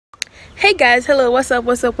Hey guys, hello, what's up,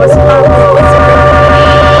 what's up, what's up?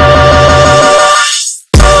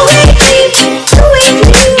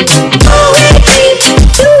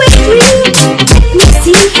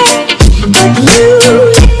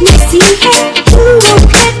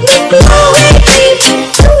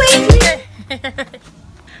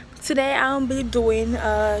 Today I'll be doing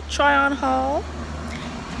a try on haul.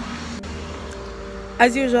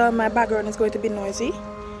 As usual, my background is going to be noisy.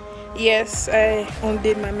 Yes, I only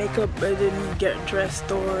did my makeup. I didn't get dressed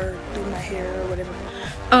or do my hair or whatever.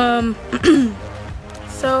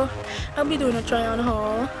 So I'll be doing a try on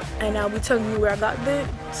haul and I'll be telling you where I got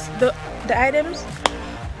the items.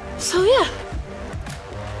 So yeah,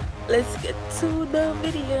 let's get to the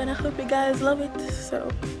video and I hope you guys love it. So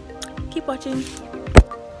keep watching.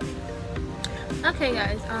 Okay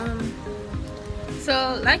guys,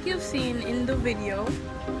 so like you've seen in the video,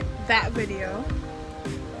 that video,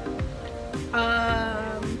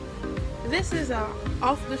 this is a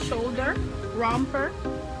off-the-shoulder romper,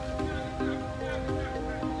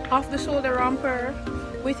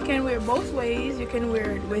 which you can wear both ways. You can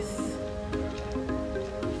wear it with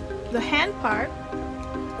the hand part,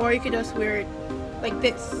 or you could just wear it like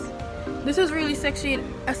this. This is really sexy. It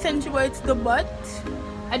accentuates the butt.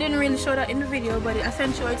 I didn't really show that in the video, but it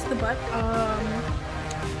accentuates the butt.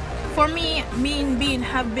 For me, being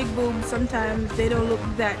have big boobs, sometimes they don't look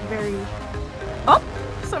that very up.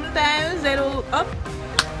 Sometimes they don't look up.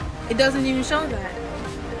 It doesn't even show that.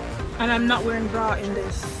 And I'm not wearing bra in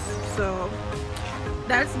this, so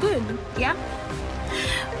that's good. Yeah.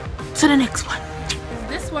 To the next one.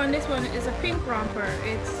 This one is a pink romper.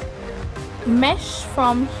 It's mesh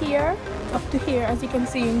from here up to here, as you can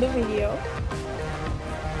see in the video.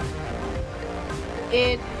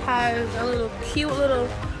 It has a little cute little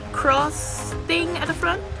cross thing at the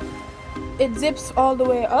front. It zips all the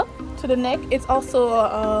way up to the neck. It's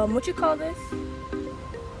also what you call this?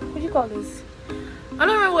 What you call this? I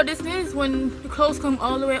don't know what this is when the clothes come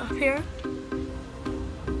all the way up here.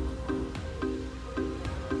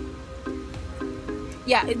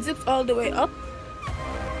 Yeah, it zips all the way up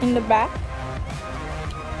in the back.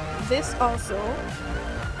 This also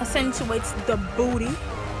accentuates the booty.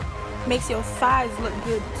 Makes your thighs look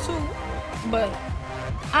good too, but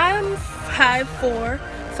I'm 5'4",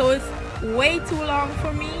 so it's way too long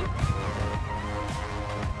for me.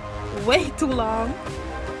 Way too long.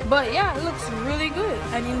 But yeah, it looks really good.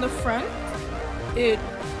 And in the front,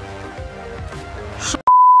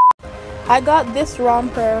 I got this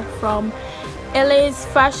romper from LA's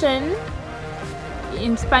Fashion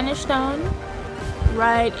in Spanish Town,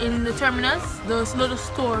 right in the terminus. This little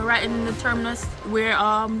store right in the terminus where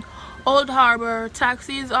Old Harbor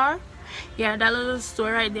taxis are. Yeah, that little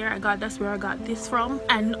store right there, that's where I got this from.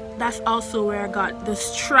 And that's also where I got the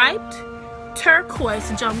striped turquoise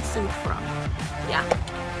jumpsuit from. Yeah,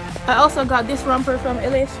 I also got this romper from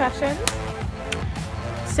LA's Fashion,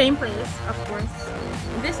 same place of course.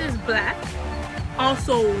 This is black,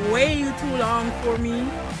 also way too long for me,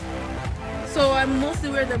 so I mostly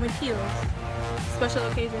wear them with heels, special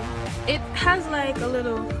occasion. It has like a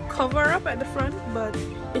little cover up at the front, but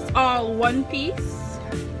it's all one piece.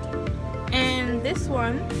 And this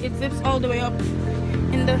one, it zips all the way up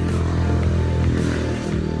in the,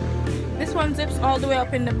 this one zips all the way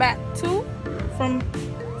up in the back too,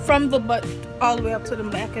 from the butt all the way up to the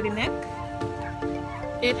back of the neck.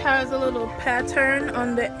 It has a little pattern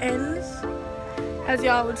on the ends, as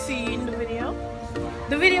y'all would see in the video.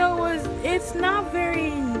 The video it's not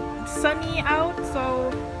very sunny out,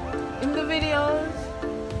 so in the videos,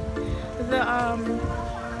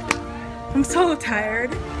 I'm so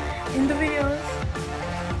tired. In the videos,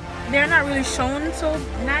 they're not really shown so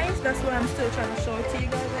nice. That's why I'm still trying to show it to you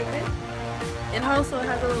guys like this. It also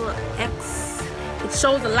has a little X. It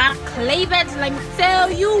shows a lot of cleavage, let me tell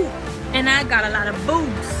you. And I got a lot of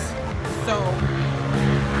boobs, so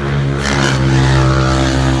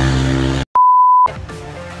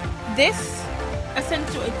this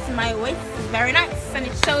accentuates my waist very nice, and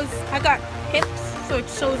it shows I got hips, so it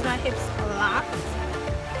shows my hips a lot.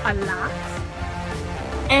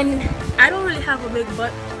 And I don't really have a big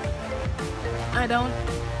butt. I don't.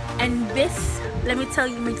 And this, let me tell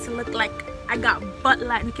you, makes it look like I got butt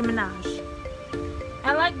like Nicki Minaj.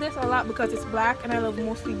 I like this a lot because it's black, and I love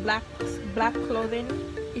mostly black clothing.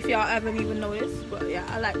 If y'all haven't even noticed, but yeah,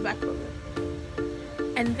 I like black clothing.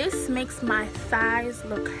 And this makes my thighs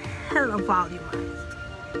look hella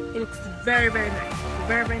volumized. It looks very, very nice.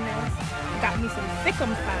 Very, very nice. Got me some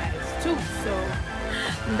thickum thighs too, so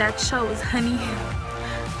that shows, honey.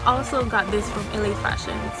 Also got this from LA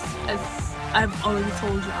Fashions, as I've already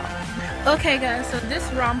told y'all. Okay guys, so this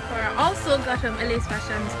romper I also got from LA's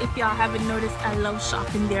Fashions. If y'all haven't noticed, I love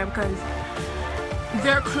shopping there because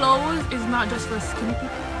their clothes is not just for skinny people.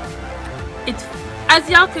 It's, as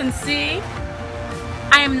y'all can see,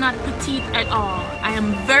 I am not petite at all. I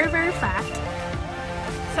am very, very fat.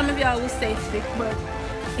 Some of y'all will say thick, but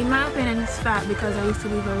in my opinion it's fat because I used to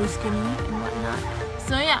be very skinny and whatnot.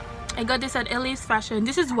 So yeah, I got this at LA's Fashion.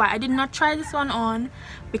 This is white. I did not try this one on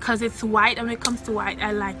because it's white, and when it comes to white,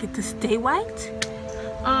 I like it to stay white.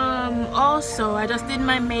 Also, I just did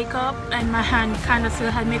my makeup and my hand kind of still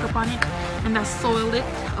had makeup on it, and I soiled it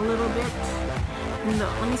a little bit. And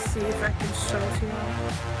let me see if I can show it to you.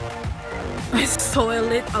 I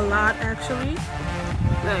soiled it a lot actually.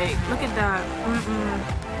 Like, look at that.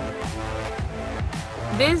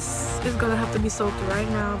 This is gonna have to be soaked right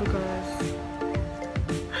now because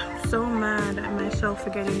I'm so mad at myself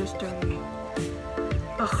for getting this dirty.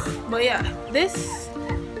 Ugh. But yeah, this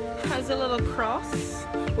has a little cross,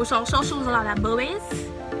 which also shows a lot of boobies.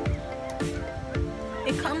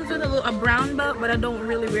 It comes with a brown belt, but I don't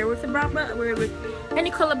really wear it with a brown belt. I wear it with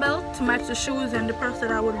any color belt to match the shoes and the purse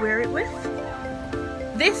that I would wear it with.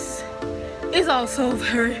 This is also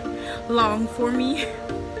very long for me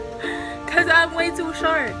because I'm way too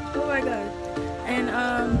short. Oh my god. And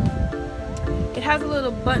it has a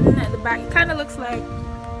little button at the back. It kind of looks like,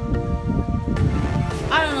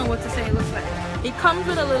 I don't know what to say it looks like. It comes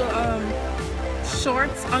with a little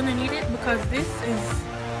shorts underneath it because this is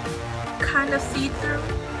kind of see-through.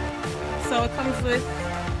 So it comes with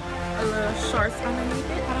a little shorts underneath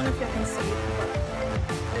it. I don't know if y'all can see it, but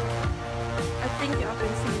I think y'all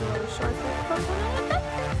can see the little shorts that comes underneath it.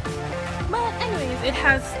 But anyways, it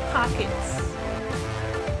has pockets.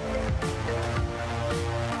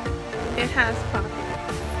 It has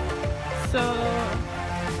pockets. So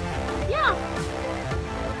yeah.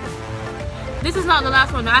 This is not the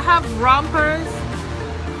last one. I have rompers.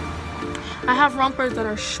 I have rompers that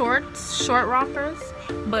are short rompers,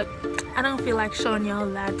 but I don't feel like showing y'all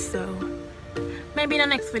that, so maybe in the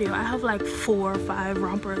next video. I have like 4 or 5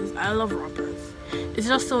 rompers. I love rompers. It's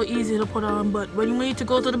just so easy to put on, but when you need to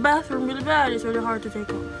go to the bathroom really bad, it's really hard to take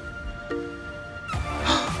off.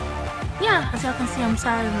 Yeah, as y'all can see, I'm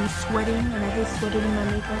tired and I'm sweating, and I hate sweating in my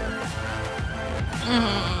makeup.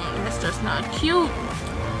 It's just not cute.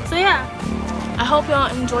 So yeah, I hope y'all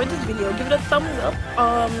enjoyed this video. Give it a thumbs up.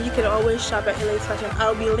 You can always shop at LA's Fashion.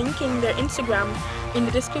 I'll be linking their Instagram in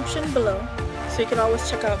the description below, so you can always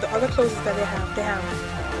check out the other clothes that they have. They have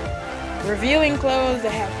reviewing clothes, they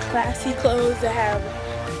have classy clothes, they have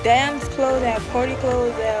dance clothes, they have party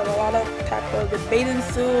clothes, they have a lot of type of the bathing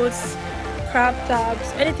suits, crop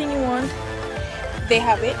tops, anything you want, they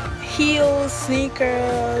have it. Heels,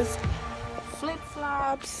 sneakers,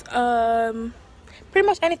 flip-flops, pretty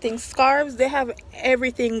much anything. Scarves, they have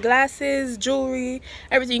everything. Glasses, jewelry,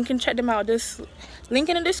 everything. You can check them out. Just link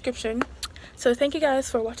in the description. So thank you guys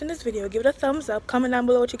for watching this video. Give it a thumbs up. Comment down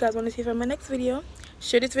below what you guys want to see from my next video.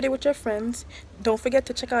 Share this video with your friends. Don't forget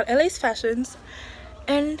to check out LA's Fashions.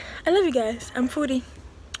 And I love you guys. I'm Foodie.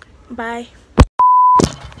 Bye.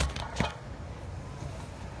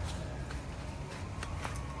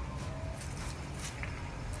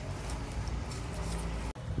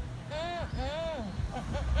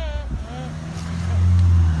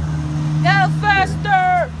 Go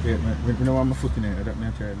faster! Yeah, we know I'm my foot in it. I don't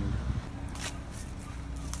know how to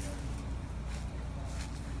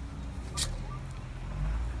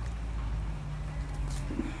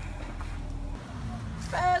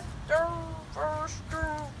Faster.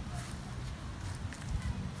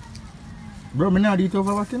 Bro, me now do it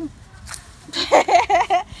over what?